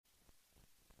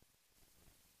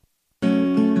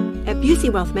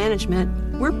Busey Wealth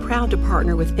Management, we're proud to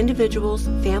partner with individuals,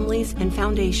 families, and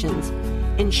foundations,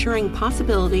 ensuring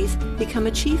possibilities become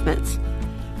achievements.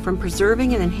 From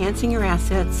preserving and enhancing your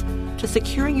assets to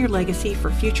securing your legacy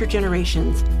for future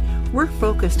generations, we're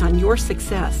focused on your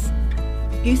success.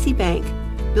 Busey Bank,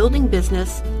 building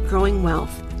business, growing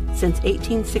wealth. Since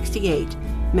 1868,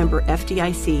 member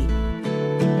FDIC.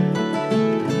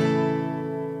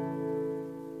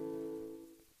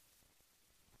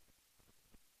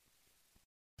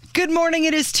 Good morning.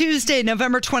 It is Tuesday,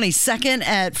 November 22nd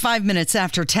at 5 minutes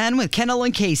after 10 with Kendall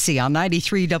and Casey on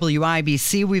 93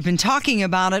 WIBC. We've been talking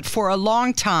about it for a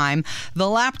long time. The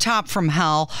laptop from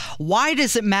hell. Why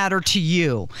does it matter to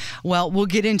you? Well, we'll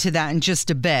get into that in just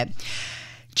a bit.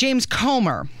 James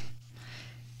Comer,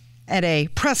 at a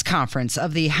press conference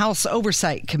of the House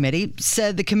Oversight Committee,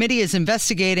 said the committee is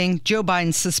investigating Joe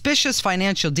Biden's suspicious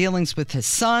financial dealings with his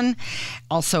son,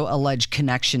 also alleged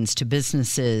connections to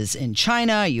businesses in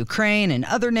China, Ukraine, and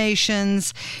other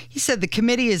nations. He said the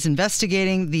committee is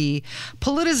investigating the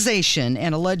politicization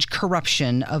and alleged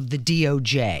corruption of the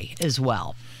DOJ as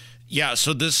well. Yeah,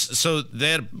 so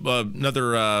they had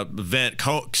another event.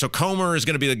 So Comer is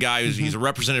going to be the guy he's a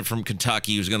representative from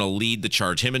Kentucky who's going to lead the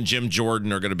charge. Him and Jim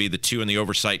Jordan are going to be the two in the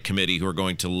Oversight Committee who are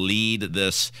going to lead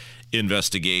this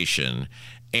investigation.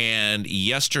 And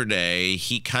yesterday,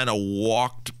 he kind of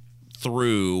walked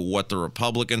through what the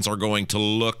Republicans are going to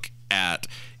look at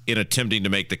in attempting to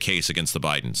make the case against the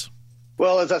Bidens.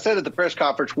 Well, as I said at the press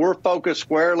conference, we're focused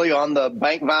squarely on the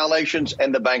bank violations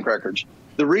and the bank records.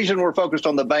 The reason we're focused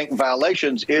on the bank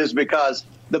violations is because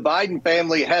the Biden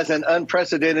family has an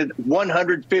unprecedented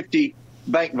 150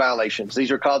 bank violations.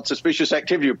 These are called suspicious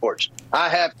activity reports. I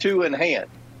have 2 in hand.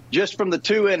 Just from the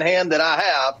 2 in hand that I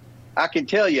have, I can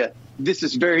tell you this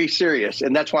is very serious,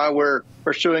 and that's why we're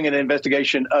pursuing an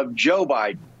investigation of Joe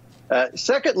Biden.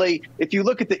 Secondly, if you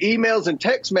look at the emails and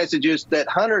text messages that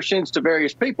Hunter sends to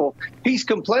various people, he's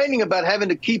complaining about having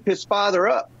to keep his father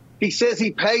up. He says he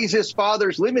pays his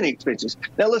father's living expenses.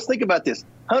 Now, let's think about this.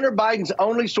 Hunter Biden's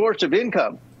only source of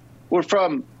income were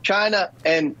from China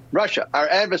and Russia, our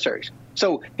adversaries.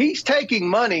 So he's taking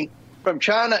money from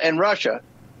China and Russia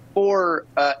for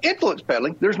influence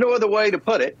peddling. There's no other way to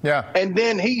put it. Yeah. And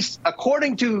then he's,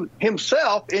 according to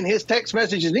himself in his text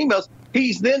messages and emails,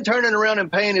 he's then turning around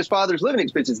and paying his father's living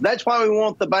expenses. That's why we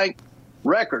want the bank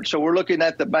records. So we're looking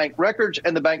at the bank records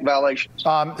and the bank violations.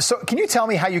 So can you tell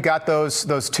me how you got those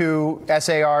 2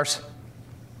 SARs?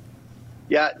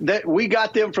 Yeah, we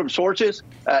got them from sources.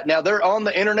 Now, they're on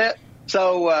the Internet,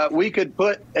 so we could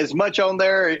put as much on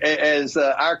there as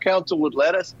our counsel would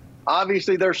let us.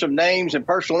 Obviously, there's some names and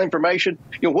personal information.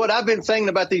 You know, what I've been saying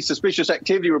about these suspicious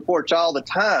activity reports all the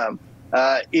time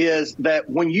is that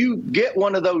when you get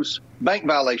one of those bank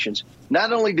violations,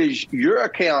 not only does your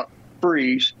account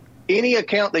freeze, any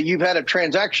account that you've had a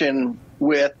transaction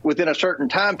with within a certain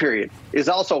time period is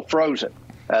also frozen.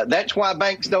 That's why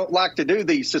banks don't like to do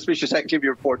these suspicious activity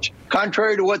reports.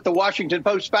 Contrary to what the Washington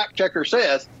Post fact checker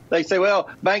says, they say, well,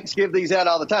 banks give these out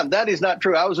all the time. That is not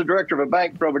true. I was a director of a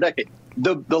bank for over a decade.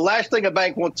 The last thing a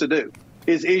bank wants to do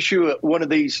is issue one of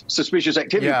these suspicious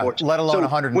activity reports. Let alone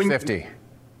 150.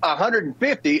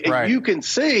 150, right. And you can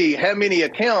see how many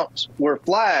accounts were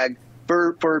flagged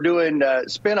for doing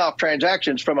spinoff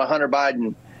transactions from a Hunter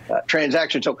Biden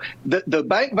transaction. So the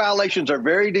bank violations are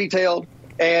very detailed,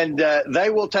 and they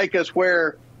will take us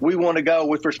where we want to go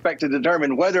with respect to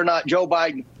determine whether or not Joe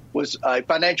Biden was a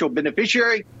financial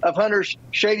beneficiary of Hunter's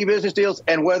shady business deals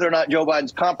and whether or not Joe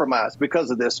Biden's compromised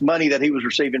because of this money that he was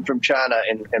receiving from China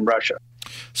and Russia.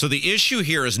 So the issue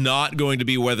here is not going to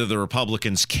be whether the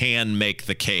Republicans can make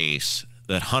the case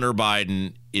that Hunter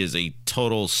Biden is a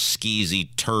total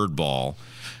skeezy turd ball.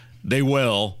 They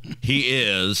will. He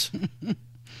is.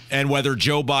 And whether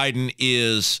Joe Biden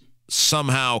is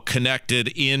somehow connected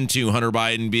into Hunter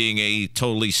Biden being a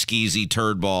totally skeezy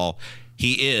turd ball,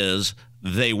 he is.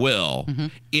 They will.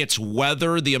 It's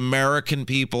whether the American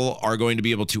people are going to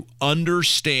be able to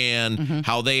understand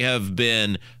how they have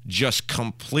been just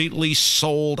completely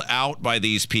sold out by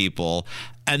these people.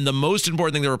 And the most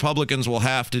important thing the Republicans will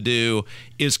have to do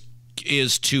is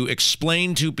to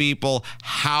explain to people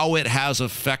how it has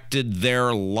affected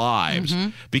their lives.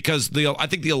 Because I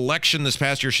think the election this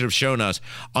past year should have shown us,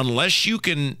 unless you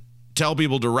can tell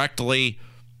people directly,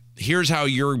 here's how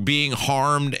you're being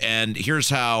harmed and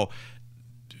here's how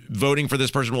voting for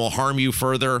this person will harm you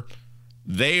further.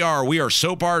 We are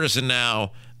so partisan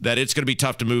now that it's going to be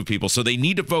tough to move people. So they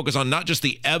need to focus on not just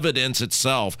the evidence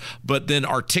itself, but then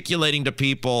articulating to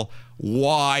people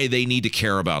why they need to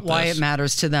care about Why this. it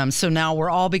matters to them. So now we're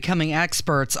all becoming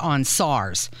experts on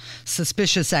SARS,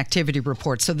 Suspicious Activity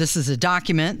Reports. So this is a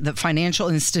document that financial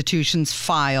institutions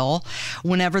file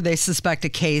whenever they suspect a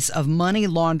case of money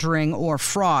laundering or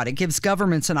fraud. It gives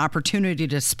governments an opportunity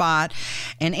to spot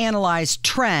and analyze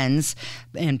trends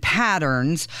and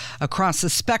patterns across the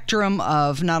spectrum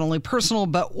of not only personal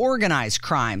but organized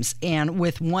crimes. And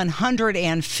with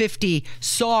 150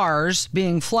 SARS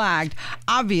being flagged,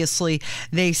 obviously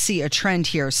they see a trend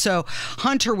here. So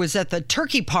Hunter was at the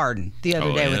turkey pardon the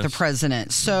other day with the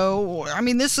president. So, I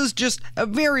mean, this is just a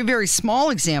very, very small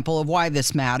example of why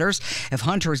this matters. If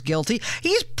Hunter is guilty,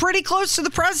 he's pretty close to the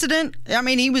president. I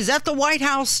mean, he was at the White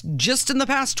House just in the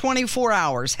past 24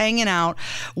 hours, hanging out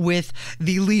with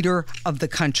the leader of the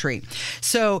country.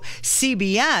 So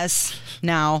CBS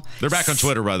now... They're back on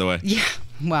Twitter, by the way. Yeah.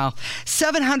 Well,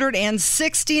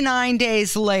 769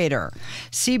 days later,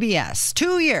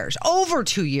 CBS, over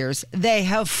 2 years, they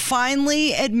have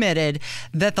finally admitted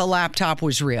that the laptop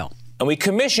was real. And we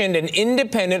commissioned an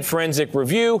independent forensic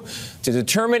review to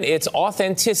determine its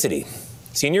authenticity.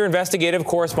 Senior investigative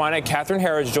correspondent Catherine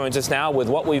Harris joins us now with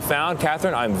what we found.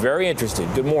 Catherine, I'm very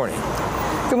interested. Good morning.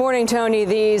 Good morning, Tony.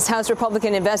 These House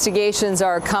Republican investigations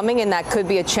are coming, and that could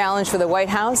be a challenge for the White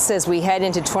House as we head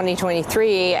into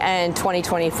 2023 and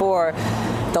 2024.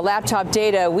 The laptop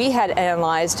data we had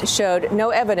analyzed showed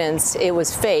no evidence it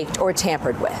was faked or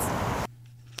tampered with.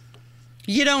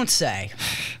 You don't say.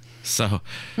 So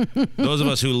those of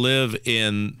us who live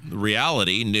in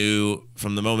reality knew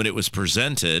from the moment it was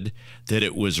presented that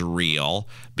it was real,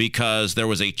 because there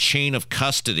was a chain of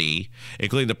custody,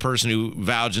 including the person who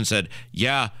vouched and said,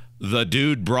 yeah, the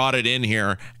dude brought it in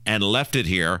here and left it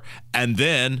here. And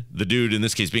then the dude, in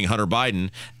this case being Hunter Biden,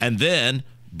 and then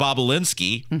Bob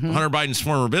Alinsky, Hunter Biden's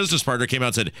former business partner, came out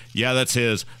and said, yeah, that's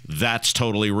his. That's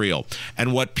totally real.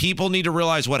 And what people need to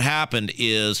realize what happened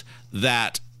is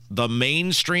that the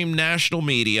mainstream national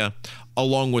media,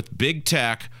 along with big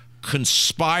tech,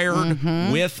 conspired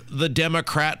with the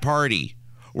Democrat Party,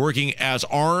 working as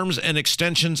arms and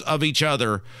extensions of each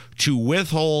other to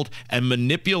withhold and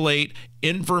manipulate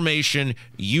information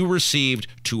you received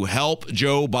to help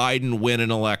Joe Biden win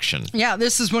an election. Yeah,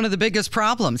 this is one of the biggest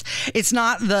problems. It's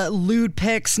not the lewd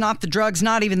pics, not the drugs,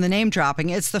 not even the name dropping.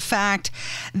 It's the fact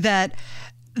that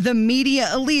the media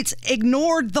elites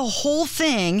ignored the whole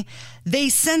thing. They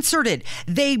censored it.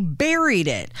 They buried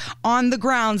it on the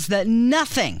grounds that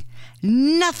nothing,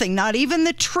 not even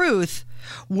the truth,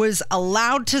 was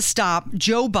allowed to stop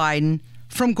Joe Biden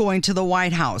from going to the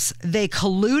White House. They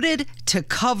colluded to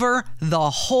cover the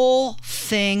whole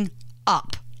thing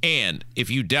up. And if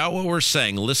you doubt what we're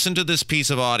saying, listen to this piece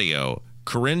of audio.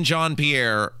 Corinne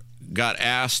Jean-Pierre got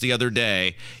asked the other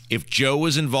day if Joe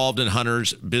was involved in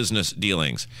Hunter's business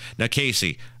dealings. Now,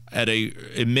 Casey, at a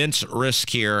immense risk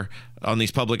here on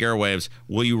these public airwaves,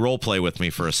 will you role play with me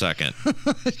for a second?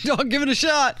 I'll give it a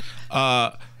shot.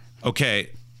 Okay,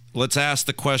 let's ask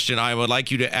the question. I would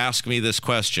like you to ask me this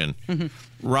question.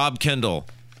 Rob Kendall,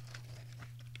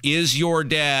 is your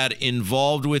dad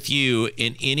involved with you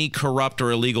in any corrupt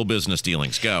or illegal business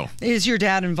dealings? Go. Is your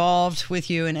dad involved with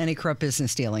you in any corrupt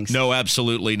business dealings? No,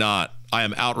 absolutely not. I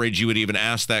am outraged you would even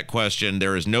ask that question.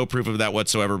 There is no proof of that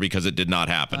whatsoever because it did not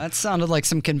happen. That sounded like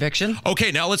some conviction.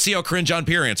 Okay, now let's see how Corinne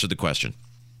Jean-Pierre answered the question.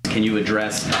 Can you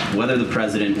address whether the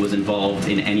president was involved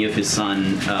in any of his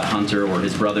son, Hunter, or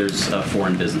his brother's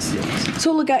foreign business dealings?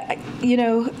 So look, there's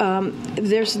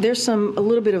a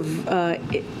little bit of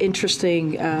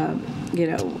interesting,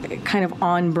 kind of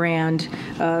on-brand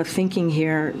thinking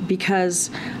here because,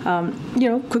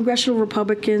 congressional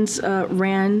Republicans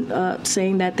ran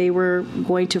saying that they were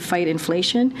going to fight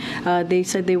inflation. They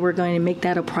said they were going to make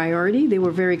that a priority. They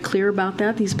were very clear about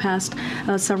that these past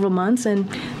several months. And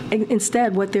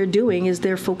instead, what they're doing is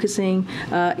they're focusing,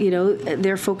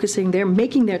 they're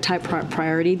making their top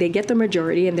priority. They get the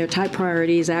majority, and their top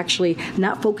priority is actually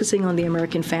not focusing on the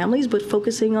American families, but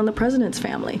focusing on the president's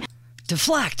family.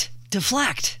 Deflect.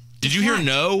 Did you hear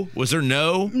no? Was there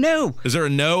no? No. Is there a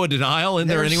denial in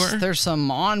there anywhere? There's some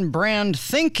on-brand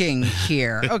thinking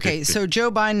here. Okay, so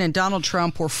Joe Biden and Donald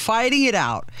Trump were fighting it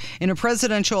out in a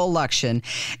presidential election,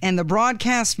 and the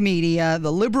broadcast media,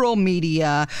 the liberal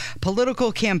media,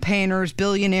 political campaigners,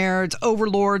 billionaires,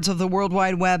 overlords of the World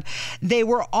Wide Web, they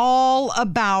were all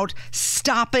about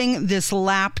stopping this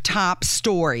laptop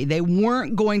story. They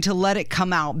weren't going to let it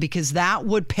come out because that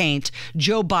would paint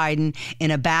Joe Biden in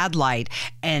a bad light,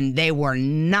 and they were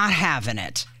not having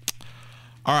it.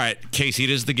 All right, Casey, it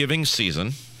is the giving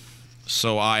season.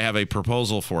 So I have a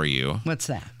proposal for you. What's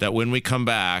that? That when we come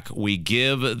back, we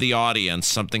give the audience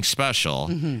something special.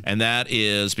 And that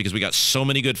is because we got so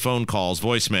many good phone calls,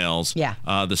 voicemails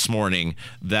this morning,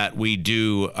 that we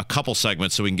do a couple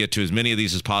segments so we can get to as many of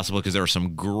these as possible because there are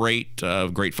some great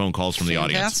phone calls from the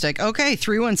audience. Fantastic. Okay,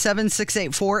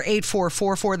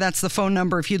 317-684-8444. That's the phone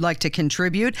number if you'd like to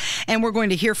contribute. And we're going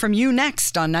to hear from you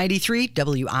next on 93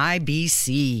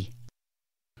 WIBC.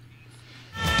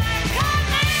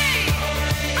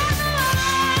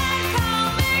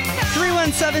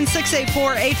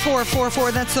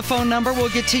 317-684-8444. That's the phone number. We'll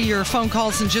get to your phone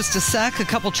calls in just a sec. A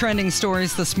couple trending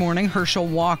stories this morning. Herschel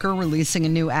Walker releasing a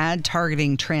new ad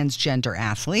targeting transgender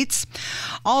athletes.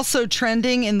 Also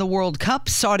trending in the World Cup,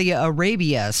 Saudi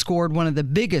Arabia scored one of the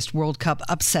biggest World Cup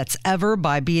upsets ever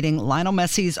by beating Lionel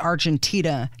Messi's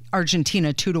Argentina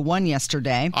 2-1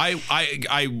 yesterday.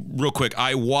 I real quick,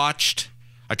 I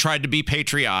tried to be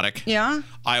patriotic. Yeah?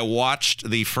 I watched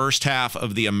the first half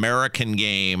of the American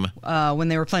game. When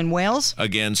they were playing Wales?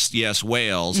 Against,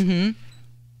 Wales. And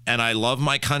I love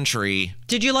my country.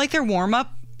 Did you like their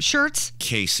warm-up shirts?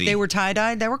 Casey. They were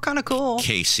tie-dyed. They were kind of cool.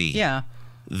 Casey. Yeah.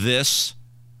 This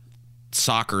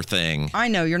soccer thing. I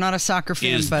know, you're not a soccer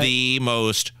fan, is the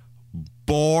most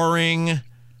boring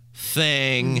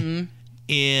thing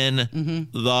in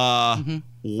the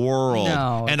world.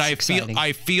 No, and exciting.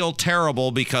 I feel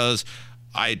terrible because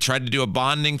I tried to do a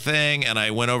bonding thing and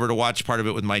I went over to watch part of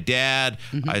it with my dad.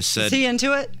 I said, is he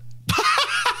into it?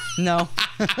 No.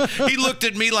 He looked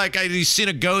at me like he'd seen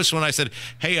a ghost when I said,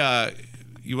 hey,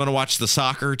 you want to watch the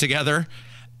soccer together?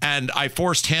 And I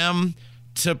forced him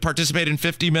to participate in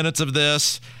 50 minutes of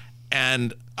this.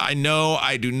 And I know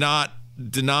I do not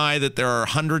deny that there are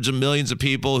hundreds of millions of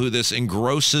people who this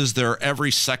engrosses their every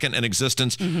second in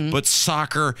existence, but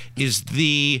soccer is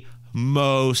the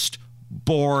most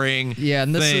boring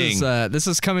and thing. This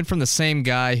is coming from the same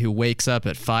guy who wakes up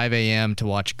at 5 a.m. to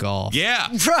watch golf. Yeah.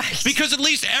 Right. Because at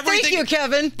least everything... Thank you,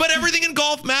 Kevin. But everything in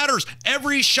golf matters.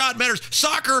 Every shot matters.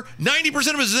 Soccer,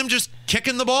 90% of it is them just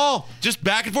kicking the ball, just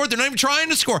back and forth. They're not even trying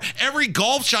to score. Every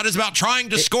golf shot is about trying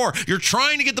to score. You're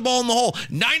trying to get the ball in the hole.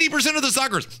 90% of the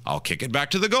soccer is, I'll kick it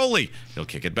back to the goalie. He'll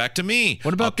kick it back to me.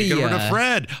 What about I'll kick it over to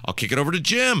Fred. I'll kick it over to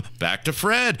Jim. Back to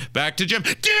Fred. Back to Jim.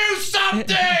 Do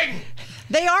something!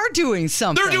 They are doing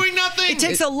something. They're doing nothing. It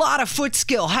takes a lot of foot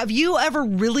skill. Have you ever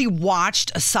really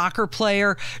watched a soccer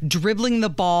player dribbling the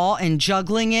ball and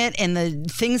juggling it and the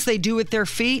things they do with their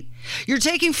feet? You're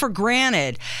taking for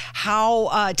granted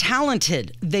how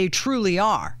talented they truly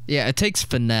are. Yeah, it takes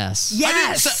finesse.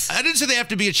 Yes. I didn't say they have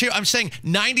to be a cheer. I'm saying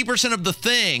 90% of the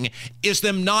thing is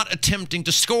them not attempting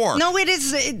to score. No, it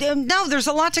is. No, there's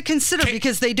a lot to consider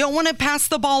because they don't want to pass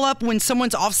the ball up when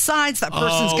someone's offsides. That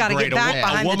person's got to get back behind the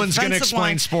defensive line. A woman's going to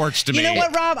explain sports to me. You know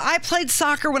what, Rob? I played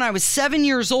soccer when I was 7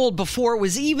 years old before it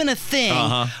was even a thing.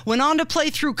 Went on to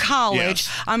play through college.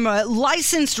 Yes. I'm a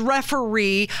licensed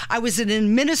referee. I was an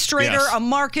administrator, a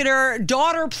marketer.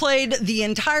 Daughter played the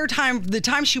entire time, the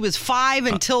time she was 5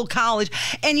 until college.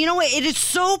 And you know what? It is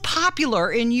so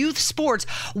popular in youth sports.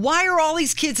 Why are all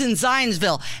these kids in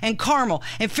Zionsville and Carmel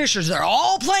and Fishers? They're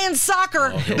all playing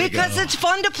soccer because it's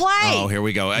fun to play. Oh, here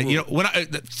we go. You know, when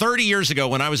 30 years ago,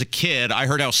 when I was a kid, I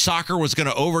heard how soccer was going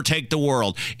to overtake the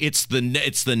world. It's the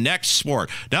next sport.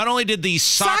 Not only did the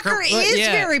soccer is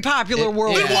very popular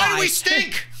worldwide. Then why do we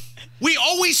stink? We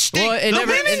always stink. Well,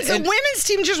 the women's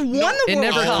team just won the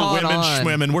World Cup.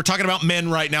 Women. We're talking about men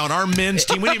right now, and our men's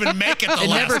team, we didn't even make it the last time.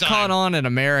 It never caught on in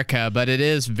America, but it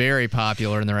is very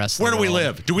popular in the rest of the world. Where do we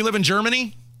live? Do we live in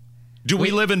Germany? Do we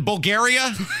live in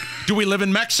Bulgaria? Do we live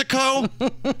in Mexico?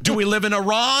 Do we live in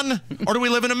Iran? Or do we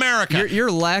live in America? Your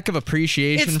lack of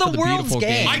appreciation for the beautiful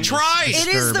game. I tried. It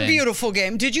is the beautiful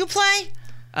game. Did you play?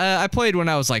 I played when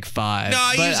I was like 5.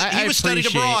 No, he was studied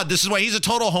abroad. This is why he's a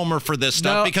total homer for this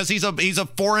stuff, because he's a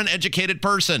foreign educated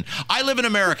person. I live in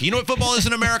America. You know what football is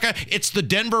in America? It's the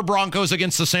Denver Broncos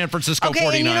against the San Francisco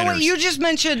 49ers. And you know what? You just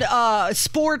mentioned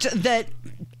sport that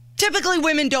typically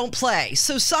women don't play.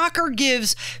 So soccer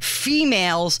gives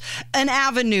females an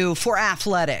avenue for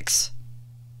athletics.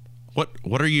 What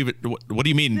do you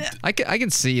mean? I can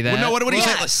see that. Well, no, what do you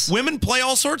say? Women play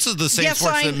all sorts of the same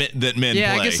sports that men play.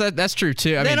 Yeah, I guess that's true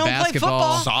too. I mean, don't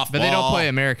basketball, play softball, but they don't play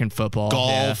American football,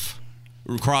 golf.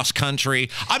 Cross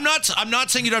country. I'm not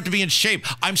saying you don't have to be in shape.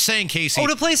 I'm saying, Casey.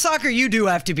 To play soccer, you do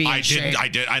have to be in shape. I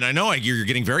did. And I know you're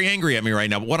getting very angry at me right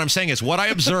now. But what I'm saying is what I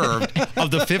observed of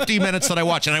the 50 minutes that I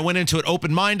watched, and I went into it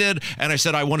open-minded, and I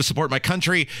said I want to support my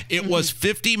country. It was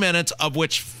 50 minutes, of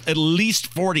which at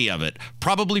least 40 of it,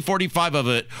 probably 45 of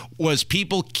it, was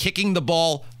people kicking the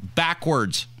ball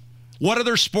backwards. What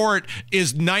other sport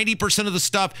is 90% of the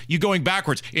stuff you going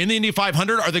backwards? In the Indy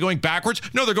 500, are they going backwards?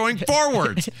 No, they're going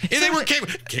forwards. And they were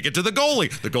kick it to the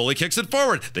goalie. The goalie kicks it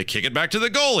forward. They kick it back to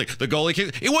the goalie. The goalie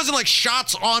kicks. It wasn't like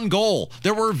shots on goal.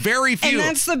 There were very few. And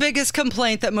that's the biggest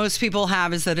complaint that most people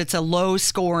have, is that it's a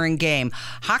low-scoring game.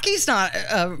 Hockey's not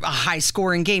a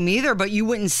high-scoring game either, but you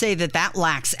wouldn't say that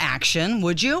lacks action,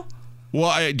 would you?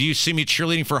 Well, do you see me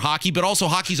cheerleading for hockey? But also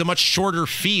hockey's a much shorter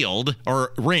field,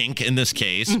 or rink in this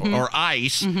case, or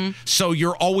ice. So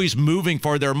you're always moving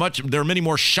forward. There are many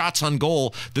more shots on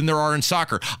goal than there are in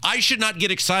soccer. I should not get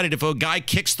excited if a guy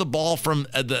kicks the ball from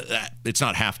it's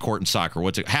not half court in soccer.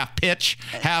 What's it? Half pitch?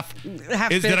 Half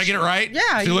pitch. Did I get it right?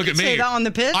 Yeah, See, you look can at me. say that on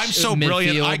the pitch. I'm so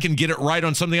brilliant. I can get it right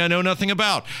on something I know nothing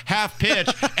about. Half pitch,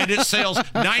 and it sails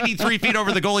 93 feet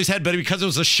over the goalie's head, but because it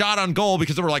was a shot on goal,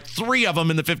 because there were like 3 of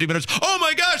them in the 50 minutes. Oh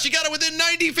my gosh, he got it within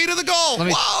 90 feet of the goal.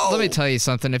 Let me tell you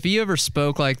something. If you ever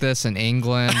spoke like this in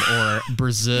England or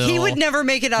Brazil, he would never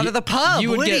make it out of the pub,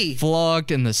 you would he? get flogged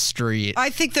in the street.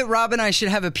 I think that Rob and I should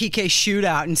have a PK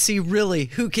shootout and see really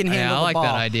who can handle I like the ball.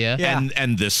 that idea. Yeah.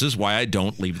 And this is why I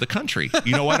don't leave the country.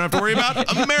 You know what I don't have to worry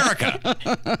about? America.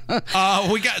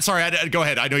 Go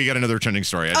ahead. I know you got another trending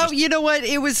story. You know what?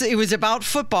 It was about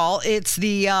football. It's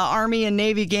the Army and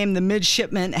Navy game. The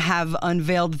midshipmen have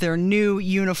unveiled their new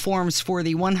uniforms for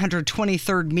the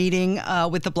 123rd meeting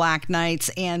with the Black Knights,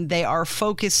 and they are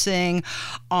focusing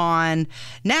on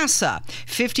NASA.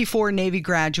 54 Navy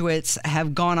graduates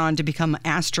have gone on to become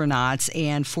astronauts,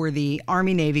 and for the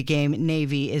Army-Navy game,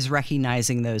 Navy is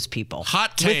recognizing those people.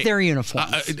 Hot take. With their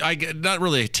uniforms. Not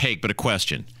really a take, but a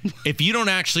question. If you don't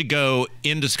actually go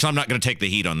into, because I'm not going to take the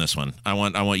heat on this one. I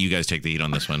want you guys to take the heat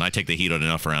on this one. I take the heat on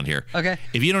enough around here. Okay.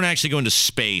 If you don't actually go into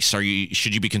space,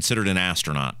 should you be considered an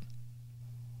astronaut?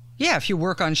 Yeah, if you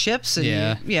work on ships. And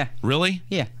yeah. Really?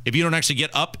 Yeah. If you don't actually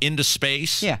get up into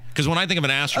space? Yeah. Because when I think of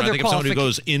an astronaut, I think of someone who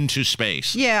goes into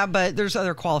space. Yeah, but there's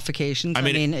other qualifications. I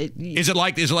mean is it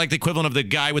like the equivalent of the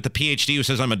guy with the PhD who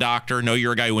says, I'm a doctor? No,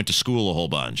 you're a guy who went to school a whole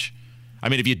bunch. I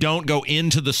mean, if you don't go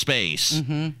into the space,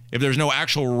 if there's no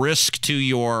actual risk to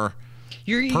your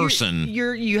person.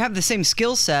 You have the same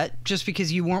skill set just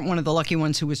because you weren't one of the lucky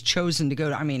ones who was chosen to go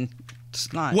to,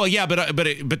 it's not. Well, yeah,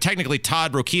 but technically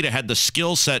Todd Rokita had the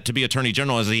skill set to be Attorney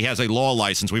General, as he has a law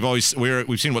license. We've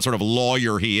seen what sort of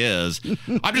lawyer he is.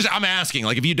 I'm asking,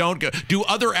 like, if you don't go, do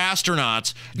other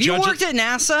astronauts? You worked at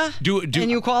NASA,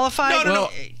 and you qualified? No.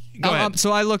 Go ahead.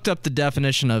 So I looked up the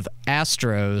definition of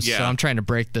astros. Yeah. So I'm trying to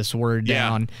break this word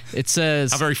down. It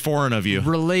says, how very foreign of you.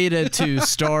 Related to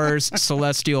stars,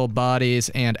 celestial bodies,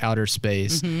 and outer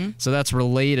space. So that's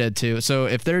related to. So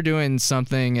if they're doing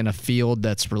something in a field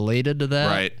that's related to that,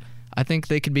 right, I think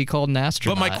they could be called an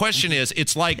astronaut. But my question is,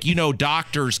 it's like,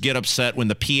 doctors get upset when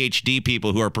the PhD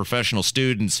people who are professional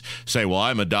students say, well,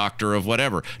 I'm a doctor of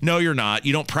whatever. No, you're not.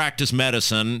 You don't practice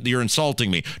medicine. You're insulting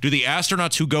me. Do the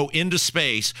astronauts who go into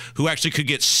space, who actually could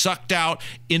get sucked out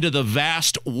into the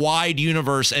vast, wide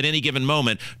universe at any given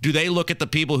moment, do they look at the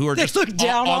people who are just on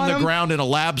the ground in a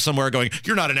lab somewhere going,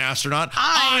 you're not an astronaut.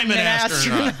 I'm an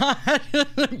astronaut.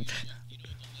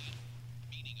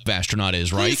 Astronaut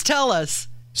is, right? Please tell us.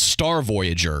 Star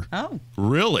Voyager. Oh.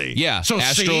 Really? Yeah. So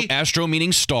astro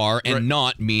meaning star and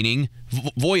not meaning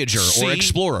Voyager or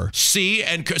Explorer.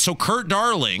 So Kurt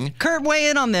Darling. Kurt, weigh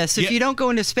in on this. If you don't go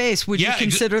into space, would you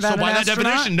consider that an astronaut? So by that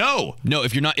definition, no. No,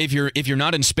 if you're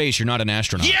not in space, you're not an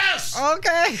astronaut. Yes.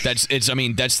 Okay. That's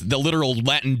the literal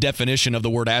Latin definition of the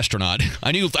word astronaut.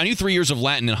 I knew 3 years of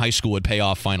Latin in high school would pay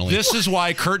off finally. This is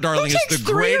why Kurt Darling is the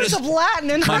 3 greatest. years of Latin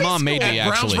in high school. My mom made me,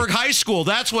 actually. Brownsburg High School.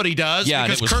 That's what he does. Yeah,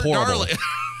 because and it was Kurt horrible. Darling.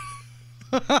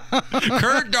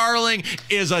 Kurt Darling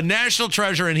is a national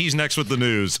treasure, and he's next with the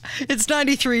news. It's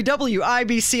 93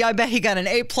 WIBC. I bet he got an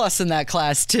A+ in that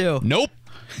class, too. Nope.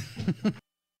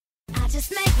 I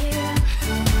just met you, and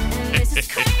this is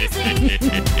crazy,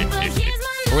 but here's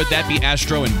my Or would that be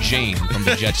Astro and Jane from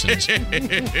the Jetsons?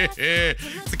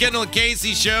 It's the Kendall and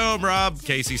Casey show. I'm Rob.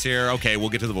 Casey's here. Okay, we'll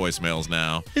get to the voicemails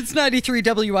now. It's 93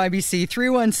 WIBC,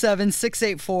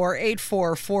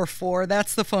 317-684-8444.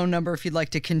 That's the phone number if you'd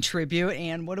like to contribute.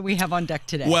 And what do we have on deck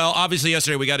today? Well, obviously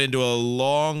yesterday we got into a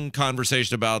long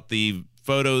conversation about the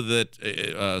photo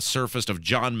that surfaced of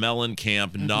John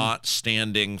Mellencamp not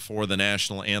standing for the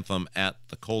national anthem at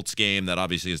the Colts game. That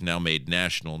obviously has now made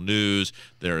national news.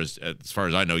 There is, as far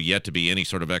as I know, yet to be any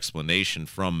sort of explanation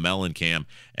from Mellencamp,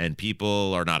 and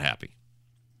people are not happy.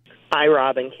 Hi,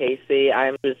 Rob and Casey.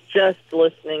 I was just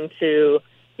listening to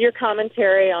your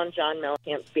commentary on John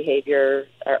Mellencamp's behavior,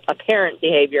 or apparent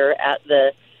behavior, at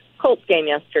the Colts game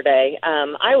yesterday.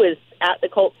 I was at the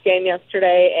Colts game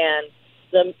yesterday, and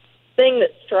the thing that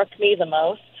struck me the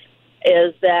most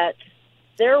is that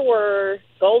there were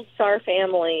Gold Star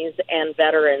families and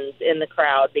veterans in the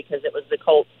crowd because it was the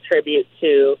Colts tribute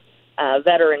to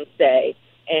Veterans Day.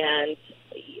 And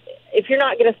if you're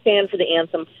not going to stand for the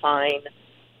anthem, fine,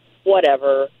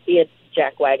 whatever, be a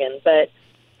jackwagon. But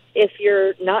if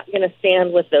you're not going to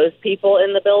stand with those people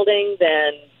in the building,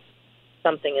 then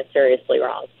something is seriously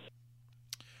wrong.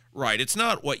 Right. It's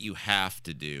not what you have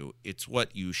to do. It's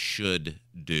what you should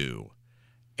do.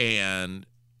 And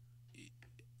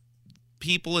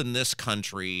people in this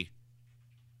country,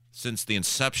 since the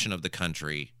inception of the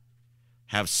country,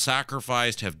 have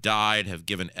sacrificed, have died, have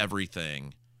given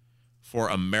everything for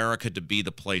America to be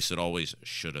the place it always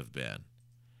should have been.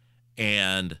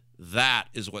 And that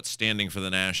is what standing for the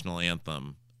national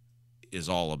anthem is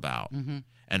all about. Mm-hmm.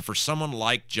 And for someone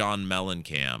like John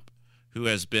Mellencamp, who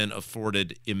has been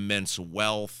afforded immense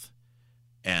wealth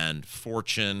and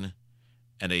fortune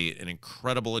and an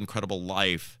incredible, incredible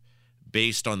life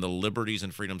based on the liberties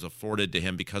and freedoms afforded to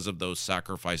him because of those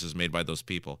sacrifices made by those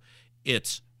people,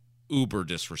 it's uber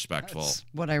disrespectful. That's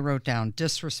what I wrote down.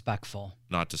 Disrespectful.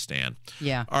 Not to stand.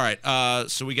 Yeah. All right.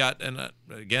 So we got, and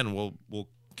again, we'll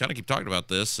kind of keep talking about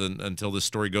this until this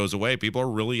story goes away. People are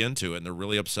really into it, and they're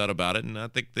really upset about it, and I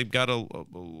think they've got a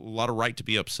lot of right to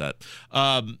be upset.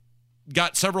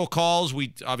 Got several calls.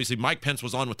 Obviously, Mike Pence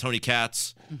was on with Tony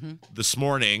Katz this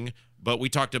morning, but we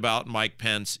talked about Mike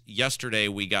Pence yesterday.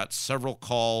 We got several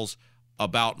calls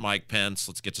about Mike Pence.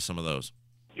 Let's get to some of those.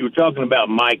 You were talking about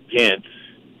Mike Pence.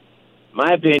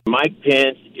 My opinion, Mike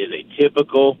Pence is a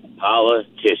typical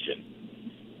politician.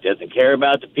 Doesn't care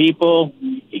about the people.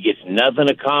 He gets nothing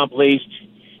accomplished,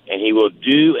 and he will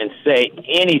do and say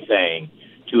anything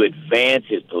to advance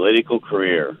his political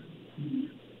career.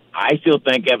 I still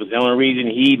think that was the only reason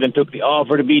he even took the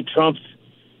offer to be Trump's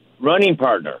running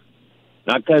partner.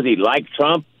 Not because he liked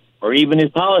Trump or even his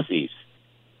policies.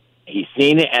 He's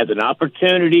seen it as an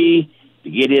opportunity to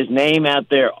get his name out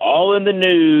there all in the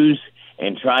news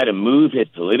and try to move his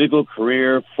political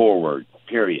career forward,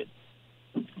 period.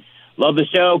 Love the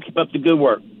show. Keep up the good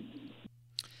work.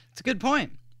 It's a good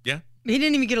point. Yeah. He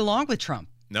didn't even get along with Trump.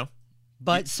 No.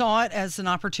 But saw it as an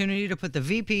opportunity to put the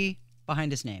VP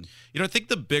behind his name. You know, I think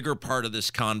the bigger part of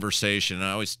this conversation, and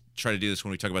I always try to do this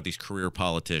when we talk about these career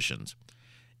politicians,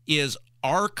 is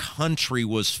our country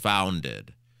was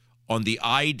founded on the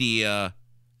idea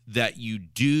that you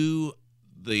do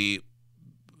the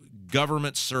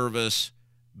government service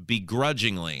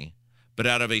begrudgingly, but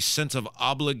out of a sense of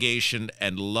obligation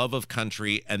and love of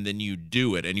country, and then you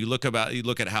do it. And you look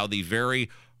at how the very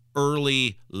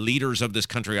early leaders of this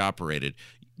country operated,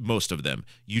 most of them.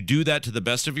 You do that to the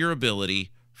best of your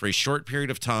ability for a short period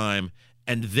of time,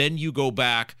 and then you go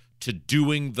back to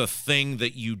doing the thing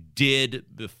that you did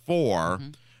before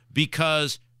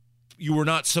because you were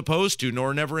not supposed to,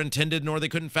 nor never intended, nor they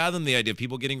couldn't fathom the idea of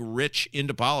people getting rich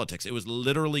into politics. It was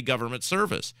literally government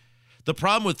service. The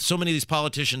problem with so many of these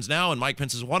politicians now, and Mike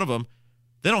Pence is one of them,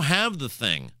 they don't have the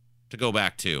thing to go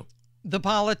back to. The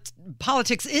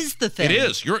politics is the thing. It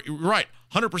is. You're right.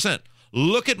 100%.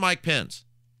 Look at Mike Pence.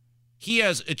 He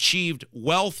has achieved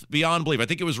wealth beyond belief. I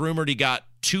think it was rumored he got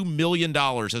 $2 million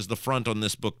as the front on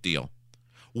this book deal.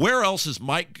 Where else is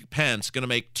Mike Pence going to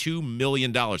make $2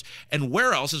 million? And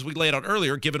where else, as we laid out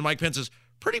earlier, given Mike Pence's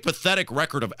pretty pathetic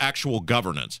record of actual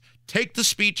governance, take the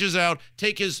speeches out,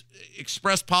 take his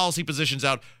expressed policy positions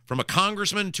out, from a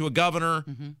congressman to a governor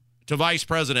to vice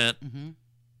president,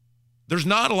 there's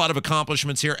not a lot of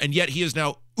accomplishments here, and yet he is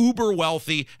now uber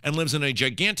wealthy and lives in a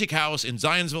gigantic house in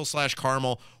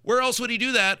Zionsville/Carmel. Where else would he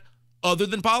do that other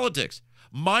than politics?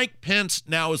 Mike Pence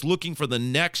now is looking for the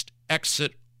next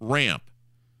exit ramp.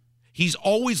 He's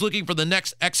always looking for the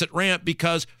next exit ramp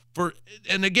because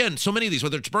and again, so many of these,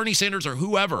 whether it's Bernie Sanders or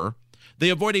whoever, they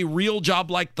avoid a real job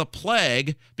like the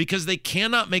plague because they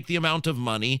cannot make the amount of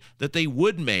money that they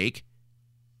would make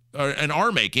and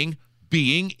are making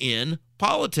being in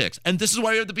politics. And this is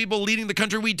why we have the people leading the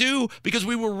country we do, because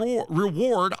we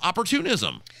reward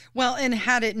opportunism. Well, and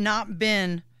had it not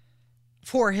been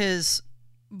for his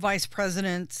vice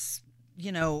president's,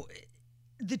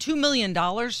 the $2 million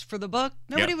for the book,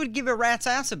 nobody would give a rat's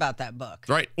ass about that book.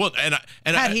 Right. Well, and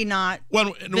had he not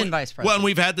been vice president. Well, and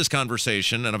we've had this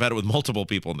conversation, and I've had it with multiple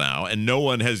people now, and no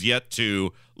one has yet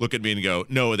to look at me and go,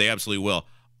 no, they absolutely will.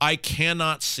 I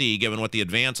cannot see, given what the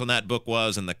advance on that book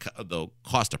was and the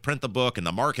cost to print the book and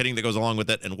the marketing that goes along with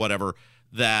it and whatever,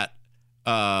 that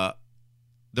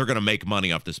they're going to make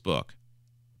money off this book.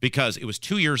 Because it was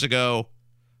 2 years ago.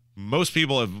 Most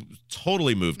people have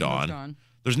totally moved on.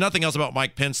 There's nothing else about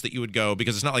Mike Pence that you would go,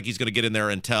 because it's not like he's going to get in there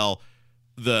and tell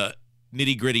the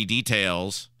nitty-gritty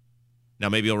details. Now,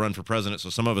 maybe he'll run for president, so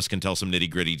some of us can tell some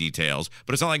nitty-gritty details.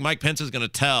 But it's not like Mike Pence is going to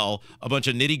tell a bunch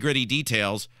of nitty-gritty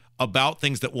details about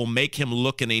things that will make him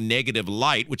look in a negative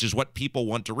light, which is what people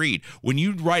want to read. When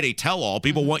you write a tell-all,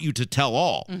 people want you to tell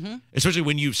all, especially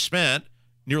when you've spent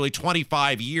nearly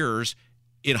 25 years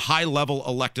in high-level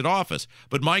elected office.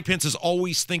 But Mike Pence is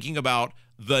always thinking about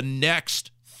the next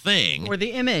thing. Or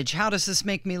the image. How does this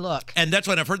make me look? And that's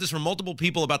what I've heard this from multiple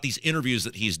people about these interviews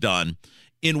that he's done,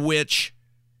 in which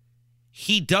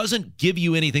he doesn't give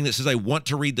you anything that says, I want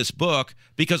to read this book,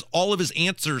 because all of his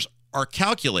answers are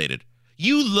calculated.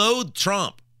 You loathe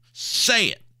Trump. Say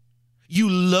it. You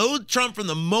loathe Trump from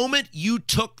the moment you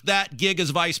took that gig as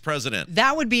vice president.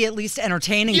 That would be at least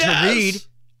entertaining to read.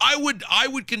 I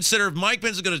would consider, if Mike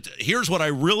Pence is going to, here's what I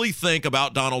really think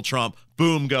about Donald Trump.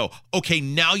 Boom, go. Okay,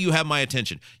 now you have my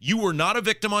attention. You were not a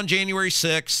victim on January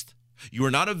 6th. You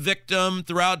were not a victim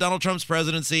throughout Donald Trump's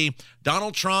presidency.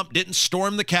 Donald Trump didn't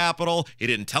storm the Capitol. He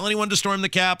didn't tell anyone to storm the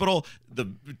Capitol.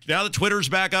 Now that Twitter's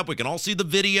back up, we can all see the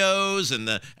videos and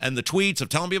the tweets of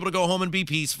telling people to go home and be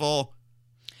peaceful.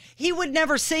 He would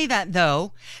never say that,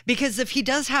 though, because if he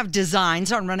does have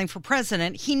designs on running for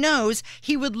president, he knows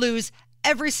he would lose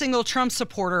every single Trump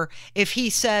supporter if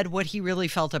he said what he really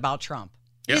felt about Trump.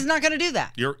 Yep. He's not going to do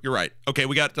that. You're right. Okay,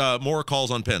 we got more calls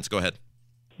on Pence. Go ahead.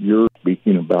 You're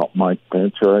speaking about Mike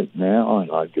Pence right now,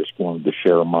 and I just wanted to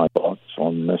share my thoughts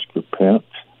on Mr. Pence.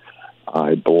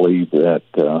 I believe that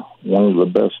one of the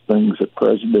best things that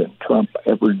President Trump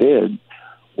ever did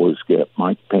was get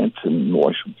Mike Pence in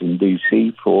Washington,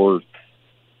 D.C. for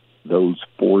those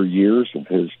 4 years of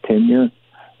his tenure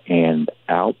and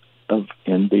out of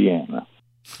Indiana.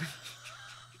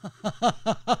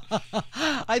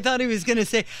 I thought he was going to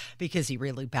say, because he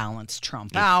really balanced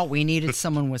Trump out. We needed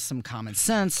someone with some common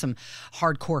sense, some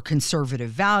hardcore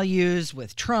conservative values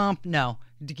with Trump. No,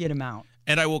 to get him out.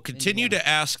 And I will continue to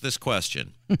ask this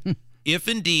question. If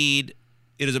indeed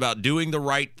it is about doing the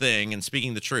right thing and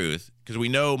speaking the truth, because we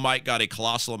know Mike got a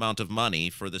colossal amount of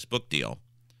money for this book deal.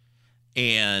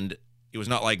 And it was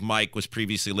not like Mike was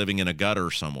previously living in a gutter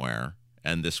somewhere.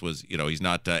 And this was, he's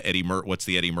not Eddie what's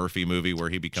the Eddie Murphy movie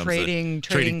where he becomes trading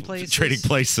places? Trading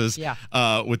places yeah.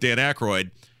 With Dan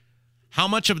Aykroyd. How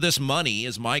much of this money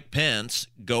is Mike Pence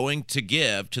going to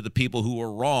give to the people who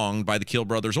were wronged by the Kill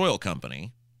Brothers Oil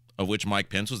Company, of which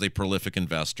Mike Pence was a prolific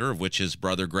investor, of which his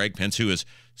brother Greg Pence, who has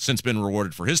since been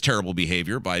rewarded for his terrible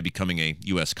behavior by becoming a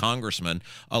U.S. congressman,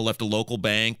 left a local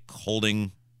bank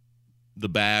holding the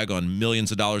bag on millions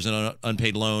of dollars in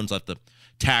unpaid loans, left the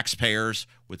taxpayers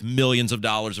with millions of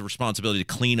dollars of responsibility to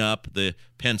clean up the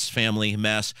Pence family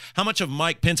mess. How much of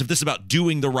Mike Pence, if this is about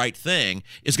doing the right thing,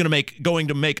 is going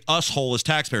to make us whole as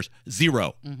taxpayers?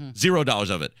 Zero. $0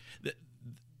 of it.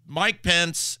 Mike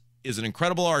Pence is an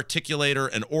incredible articulator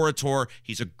and orator.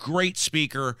 He's a great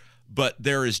speaker, but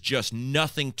there is just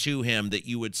nothing to him that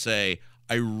you would say,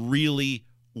 I really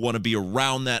want to be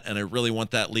around that, and I really want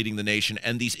that leading the nation.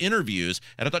 And these interviews,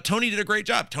 and I thought Tony did a great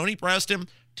job. Tony pressed him.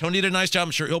 Tony did a nice job.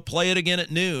 I'm sure he'll play it again at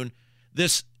noon.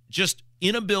 This just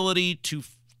inability to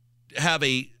have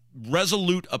a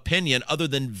resolute opinion other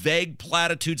than vague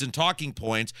platitudes and talking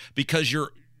points because you're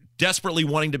desperately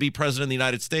wanting to be president of the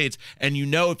United States, and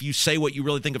if you say what you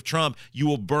really think of Trump, you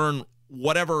will burn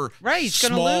whatever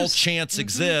small chance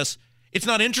exists. It's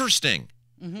not interesting.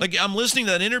 Like, I'm listening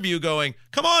to that interview going,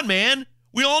 come on, man.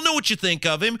 We all know what you think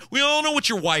of him. We all know what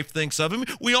your wife thinks of him.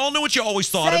 We all know what you always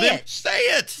thought of him. Say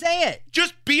it. Say it.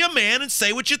 Just be a man and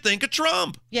say what you think of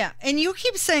Trump. Yeah, and you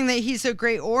keep saying that he's a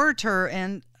great orator,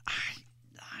 and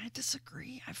I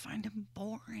disagree. I find him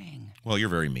boring. Well, you're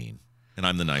very mean, and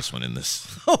I'm the nice one in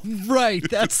this. Oh, right.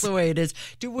 That's the way it is.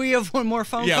 Do we have one more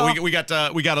phone call? Yeah, we got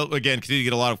again, continue to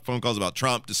get a lot of phone calls about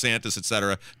Trump, DeSantis, et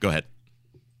cetera. Go ahead.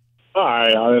 Hi,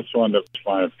 I just wanted to put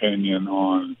my opinion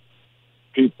on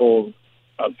people's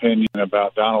opinion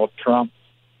about Donald Trump.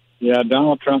 Yeah,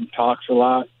 Donald Trump talks a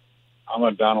lot. I'm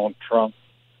a Donald Trump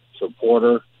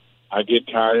supporter. I get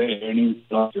tired of hearing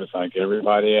him just like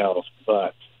everybody else,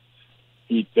 but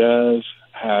he does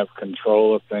have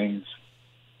control of things.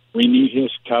 We need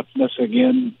his toughness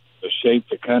again, the shape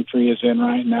the country is in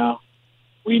right now.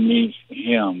 We need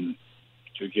him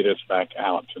to get us back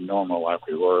out to normal like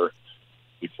we were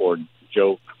before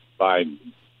Joe Biden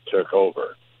took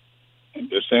over. And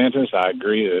DeSantis, I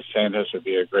agree that DeSantis would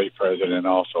be a great president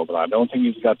also, but I don't think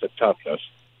he's got the toughness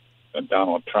that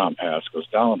Donald Trump has, because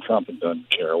Donald Trump doesn't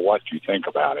care what you think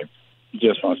about him. He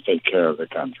just wants to take care of the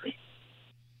country.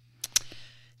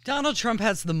 Donald Trump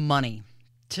has the money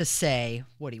to say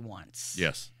what he wants.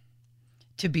 Yes.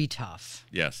 To be tough.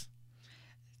 Yes.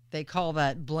 They call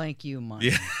that blank you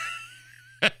money.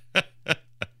 Yeah.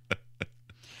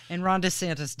 And Ron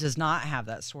DeSantis does not have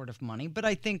that sort of money, but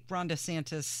I think Ron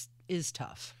DeSantis is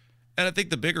tough. And I think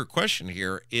the bigger question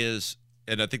here is,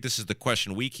 and I think this is the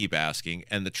question we keep asking,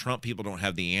 and the Trump people don't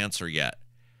have the answer yet,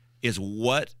 is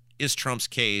what is Trump's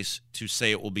case to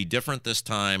say it will be different this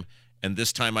time, and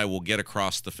this time I will get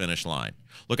across the finish line?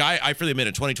 Look, I freely admit,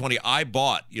 in 2020, I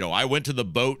bought, I went to the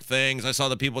boat things. I saw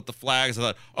the people with the flags. I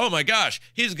thought, oh, my gosh,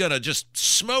 he's going to just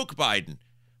smoke Biden.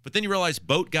 But then you realize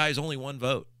boat guy is only one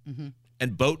vote. Mm-hmm.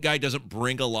 And boat guy doesn't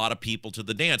bring a lot of people to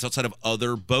the dance outside of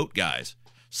other boat guys.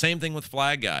 Same thing with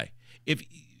flag guy. If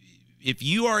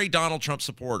you are a Donald Trump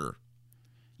supporter,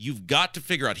 you've got to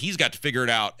figure out, he's got to figure it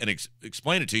out and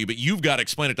explain it to you, but you've got to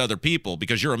explain it to other people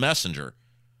because you're a messenger.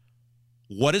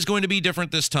 What is going to be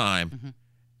different this time, Mm-hmm.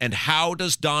 and how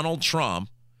does Donald Trump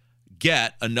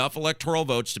get enough electoral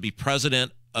votes to be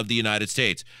president of the United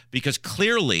States? Because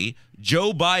clearly,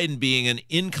 Joe Biden, being an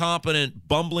incompetent,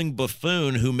 bumbling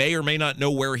buffoon who may or may not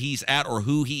know where he's at or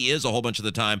who he is a whole bunch of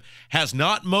the time, has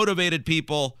not motivated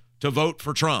people to vote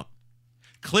for Trump.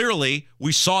 Clearly,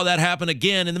 we saw that happen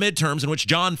again in the midterms, in which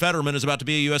John Fetterman is about to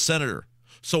be a U.S. Senator.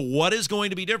 So what is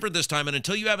going to be different this time? And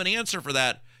until you have an answer for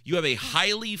that, you have a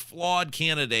highly flawed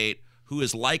candidate who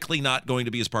is likely not going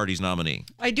to be his party's nominee.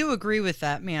 I do agree with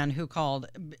that man who called,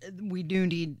 we do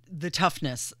need the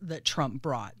toughness that Trump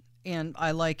brought. And I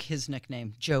like his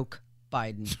nickname, Joke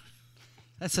Biden.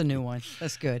 That's a new one.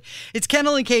 That's good. It's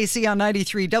Kendall and Casey on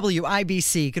 93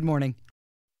 WIBC. Good morning.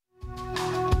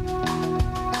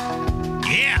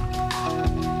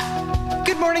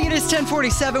 Good morning. It is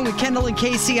 10:47 with Kendall and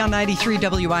Casey on 93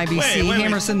 WIBC. Wait,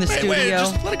 Hammers in the studio. Wait,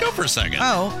 just let it go for a second.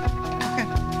 Oh,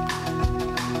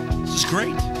 This is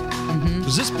great. Mm-hmm.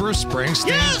 Is this Bruce Springsteen?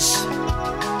 Yes!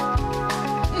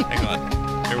 Hang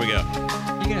on. Here we go.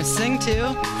 You gonna sing too?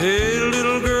 Hey,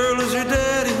 little girl, is your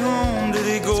daddy home? Did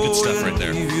he go? That's good stuff right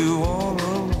there.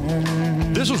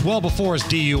 This was well before his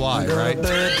DUI, right?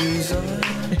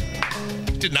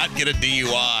 Did not get a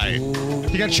DUI.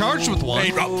 He got charged with one.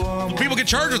 Hey, people get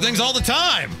charged with things all the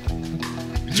time.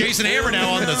 Jason Hammer now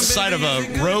on the side of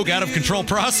a rogue, out-of-control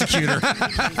prosecutor.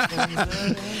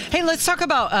 Hey, let's talk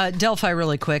about Delphi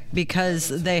really quick, because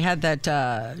they had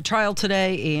that trial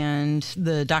today and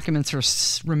the documents are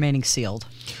remaining sealed.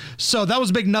 So that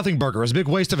was a big nothing burger. It was a big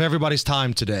waste of everybody's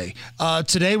time today.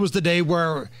 Today was the day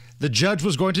where the judge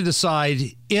was going to decide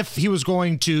if he was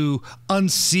going to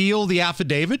unseal the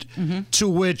affidavit, to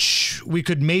which we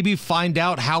could maybe find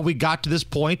out how we got to this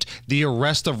point, the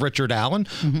arrest of Richard Allen,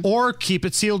 or keep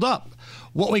it sealed up.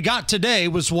 What we got today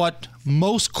was what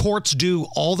most courts do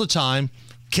all the time: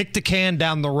 kick the can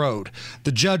down the road.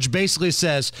 The judge basically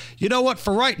says, you know what,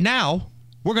 for right now,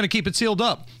 we're going to keep it sealed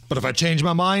up. But if I change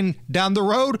my mind down the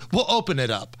road, we'll open it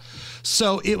up.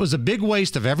 So it was a big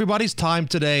waste of everybody's time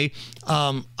today.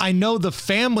 I know the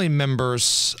family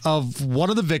members of one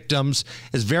of the victims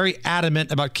is very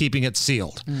adamant about keeping it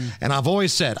sealed. And I've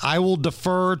always said, I will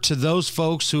defer to those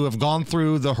folks who have gone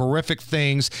through the horrific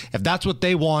things. If that's what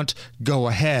they want, go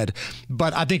ahead.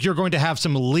 But I think you're going to have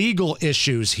some legal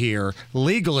issues here,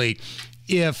 legally,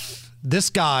 if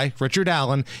this guy, Richard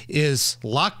Allen, is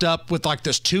locked up with like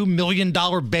this $2 million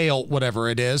bail, whatever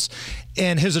it is,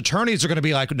 and his attorneys are going to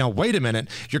be like, no, wait a minute,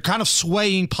 you're kind of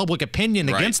swaying public opinion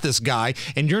against this guy,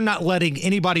 and you're not letting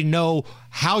anybody know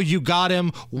how you got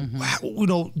him. You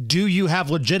know, do you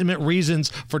have legitimate reasons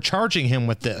for charging him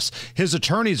with this? His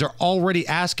attorneys are already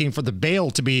asking for the bail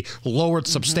to be lowered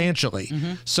substantially.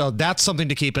 So that's something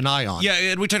to keep an eye on. Yeah,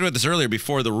 and we talked about this earlier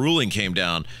before the ruling came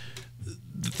down.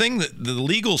 The thing that the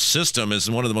legal system is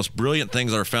one of the most brilliant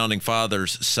things our founding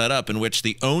fathers set up, in which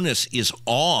the onus is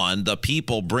on the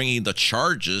people bringing the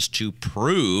charges to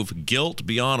prove guilt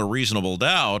beyond a reasonable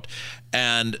doubt.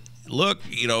 And look,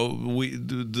 you know,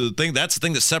 that's the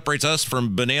thing that separates us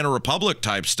from Banana Republic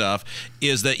type stuff,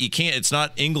 is that you can't, it's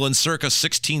not England circa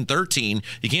 1613.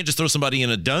 You can't just throw somebody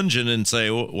in a dungeon and say,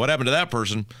 well, what happened to that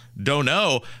person? Don't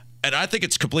know. And I think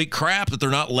it's complete crap that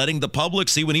they're not letting the public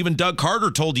see, when even Doug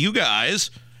Carter told you guys,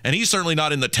 and he's certainly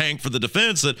not in the tank for the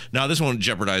defense, that no, this won't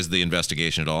jeopardize the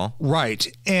investigation at all. Right.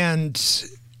 And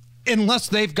unless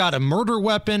they've got a murder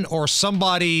weapon or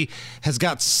somebody has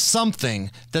got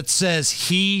something that says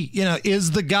he, you know,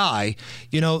 is the guy,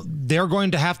 you know, they're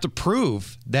going to have to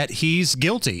prove that he's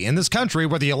guilty. In this country,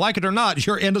 whether you like it or not,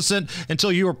 you're innocent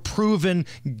until you are proven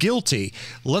guilty.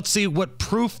 Let's see what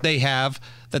proof they have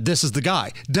that this is the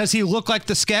guy. Does he look like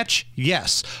the sketch?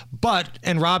 Yes. But,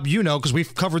 and Rob, you know, because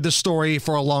we've covered this story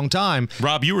for a long time.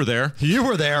 Rob, you were there. You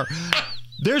were there.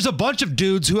 There's a bunch of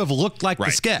dudes who have looked like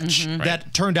the sketch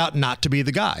that turned out not to be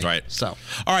the guy. Right. So,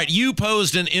 all right, you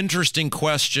posed an interesting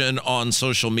question on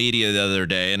social media the other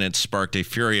day, and it sparked a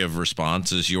fury of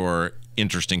responses. Your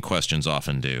interesting questions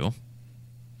often do.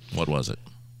 What was it?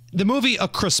 The movie A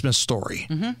Christmas Story.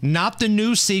 Not the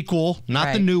new sequel,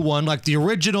 not the new one, like the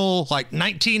original, like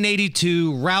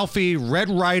 1982 Ralphie, Red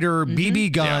Ryder,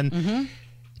 BB gun.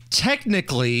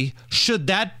 Technically, should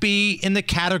that be in the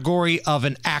category of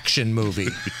an action movie?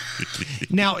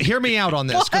 Now, hear me out on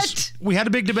this, because we had a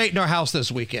big debate in our house this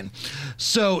weekend.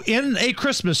 So, in A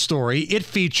Christmas Story, it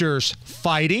features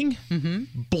fighting,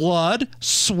 blood,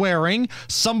 swearing,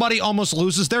 somebody almost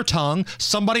loses their tongue,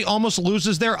 somebody almost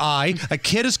loses their eye, a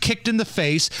kid is kicked in the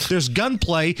face, there's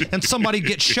gunplay, and somebody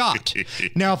gets shot.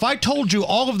 Now, if I told you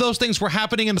all of those things were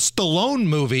happening in a Stallone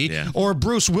movie or a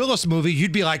Bruce Willis movie,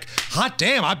 you'd be like, hot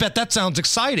damn, I bet that sounds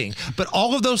exciting. But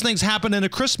all of those things happen in A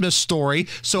Christmas Story,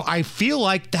 so I feel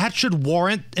like that should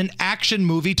warrant an action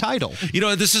movie title. You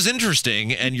know, this is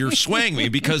interesting, and you're swaying me,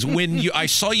 because when I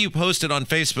saw you post it on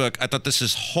Facebook, I thought this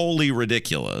is wholly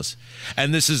ridiculous.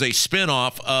 And this is a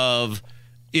spinoff of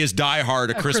Is Die Hard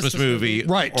a Christmas movie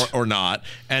right. or not?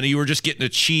 And you were just getting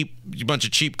a bunch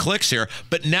of cheap clicks here.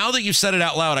 But now that you've said it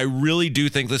out loud, I really do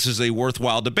think this is a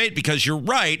worthwhile debate, because you're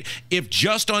right. If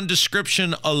just on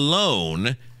description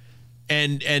alone,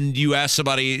 and you ask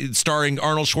somebody starring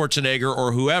Arnold Schwarzenegger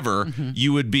or whoever,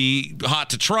 you would be hot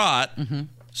to trot.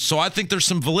 So I think there's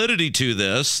some validity to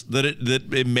this, that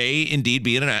it may indeed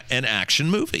be an action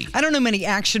movie. I don't know many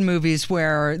action movies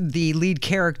where the lead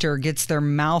character gets their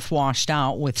mouth washed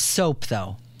out with soap,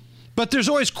 though. But there's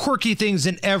always quirky things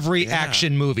in every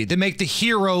action movie that make the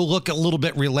hero look a little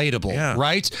bit relatable,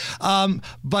 right?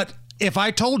 But if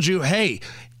I told you, hey,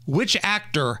 which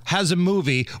actor has a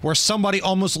movie where somebody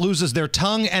almost loses their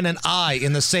tongue and an eye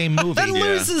in the same movie?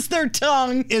 Loses their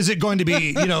tongue. Is it going to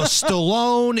be,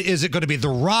 Stallone? Is it going to be The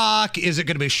Rock? Is it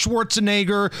going to be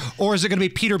Schwarzenegger? Or is it going to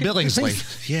be Peter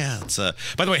Billingsley? Yeah. It's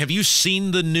by the way, have you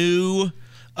seen the new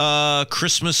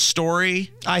Christmas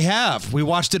Story? I have. We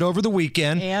watched it over the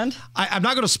weekend. And? I'm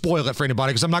not going to spoil it for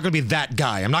anybody, because I'm not going to be that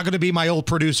guy. I'm not going to be my old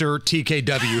producer,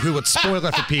 TKW, who would spoil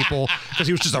it for people because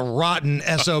he was just a rotten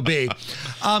SOB.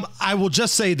 I will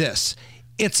just say this.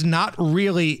 It's not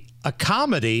really a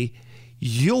comedy.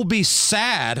 You'll be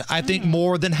sad, I think,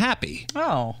 more than happy.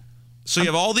 Oh. So you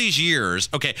have all these years.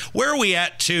 Okay, where are we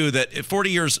at, too, that 40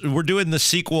 years, we're doing the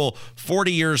sequel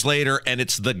 40 years later, and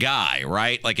it's the guy,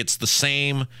 right? Like, it's the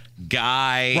same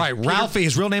guy. Right, Ralphie,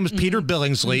 his real name is Peter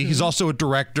Billingsley. He's also a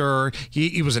director.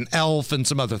 He was an elf and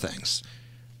some other things.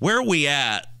 Where are we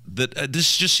at? That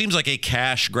this just seems like a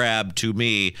cash grab to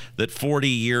me, that 40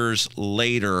 years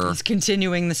later... He's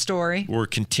continuing the story. We're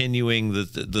continuing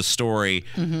the story.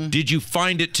 Did you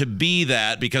find it to be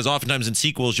that? Because oftentimes in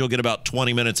sequels, you'll get about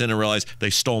 20 minutes in and realize they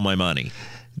stole my money.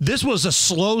 This was a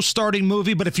slow starting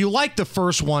movie, but if you like the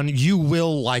first one, you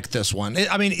will like this one.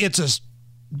 It's a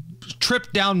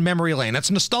trip down memory lane. That's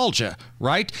nostalgia,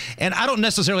 right? And I don't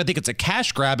necessarily think it's a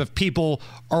cash grab if people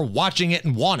are watching it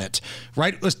and want it,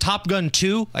 right? Was Top Gun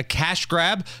 2 a cash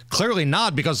grab? Clearly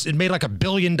not, because it made like $1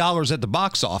 billion at the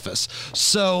box office.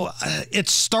 So it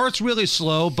starts really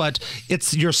slow, but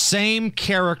it's your same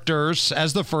characters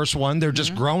as the first one. They're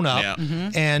just grown up,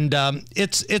 and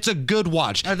it's a good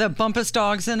watch. Are the Bumpus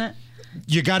dogs in it?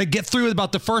 You got to get through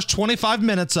about the first 25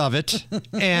 minutes of it,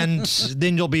 and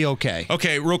then you'll be okay.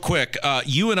 Okay, real quick.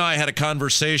 You and I had a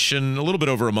conversation a little bit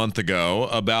over a month ago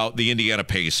about the Indiana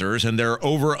Pacers, and their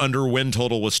over-under win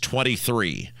total was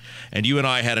 23. And you and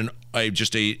I had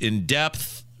just a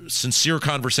in-depth, sincere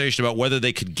conversation about whether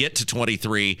they could get to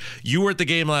 23. You were at the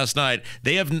game last night.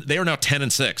 They are now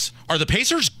 10-6. Are the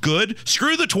Pacers good?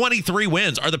 Screw the 23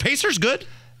 wins. Are the Pacers good?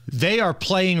 They are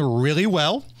playing really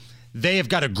well. They have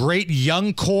got a great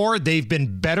young core. They've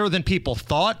been better than people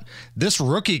thought. This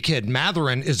rookie kid,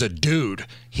 Matherin, is a dude.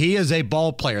 He is a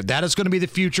ball player. That is going to be the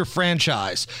future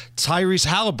franchise. Tyrese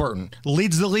Halliburton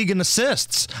leads the league in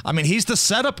assists. He's the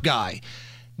setup guy.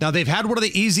 Now, they've had one of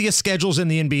the easiest schedules in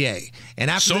the NBA. And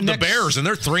after the Bears, and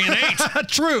they're 3-8.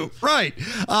 True, right.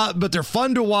 But they're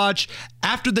fun to watch.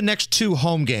 After the next 2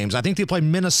 home games, I think they play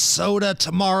Minnesota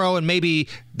tomorrow and maybe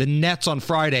the Nets on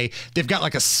Friday. They've got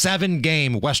like a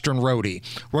 7-game Western roadie.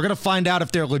 We're going to find out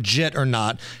if they're legit or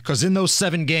not, because in those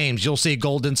 7 games, you'll see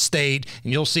Golden State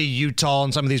and you'll see Utah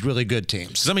and some of these really good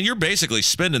teams. You're basically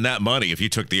spending that money if you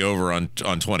took the over on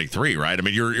 23, right?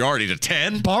 You're already to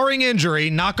 10. Barring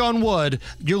injury, knock on wood,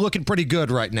 you're looking pretty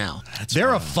good right now.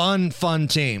 They're a fun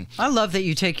team. I love that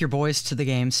you take your boys to the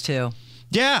games, too.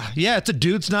 Yeah, it's a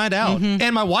dude's night out.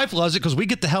 And my wife loves it because we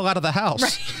get the hell out of the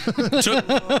house.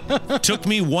 Took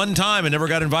me one time and never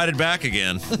got invited back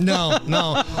again. No.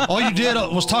 All you did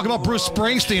was talk about Bruce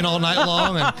Springsteen all night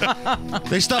long. And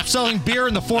they stopped selling beer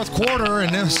in the fourth quarter,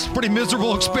 and it was a pretty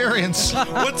miserable experience.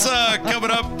 What's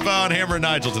coming up on Hammer and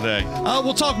Nigel today?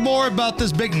 We'll talk more about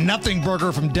this big nothing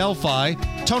burger from Delphi.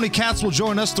 Tony Katz will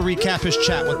join us to recap his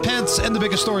chat with Pence and the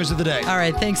biggest stories of the day. All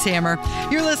right, thanks, Hammer.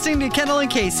 You're listening to Kendall and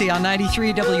Casey on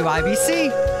 93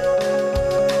 WIBC.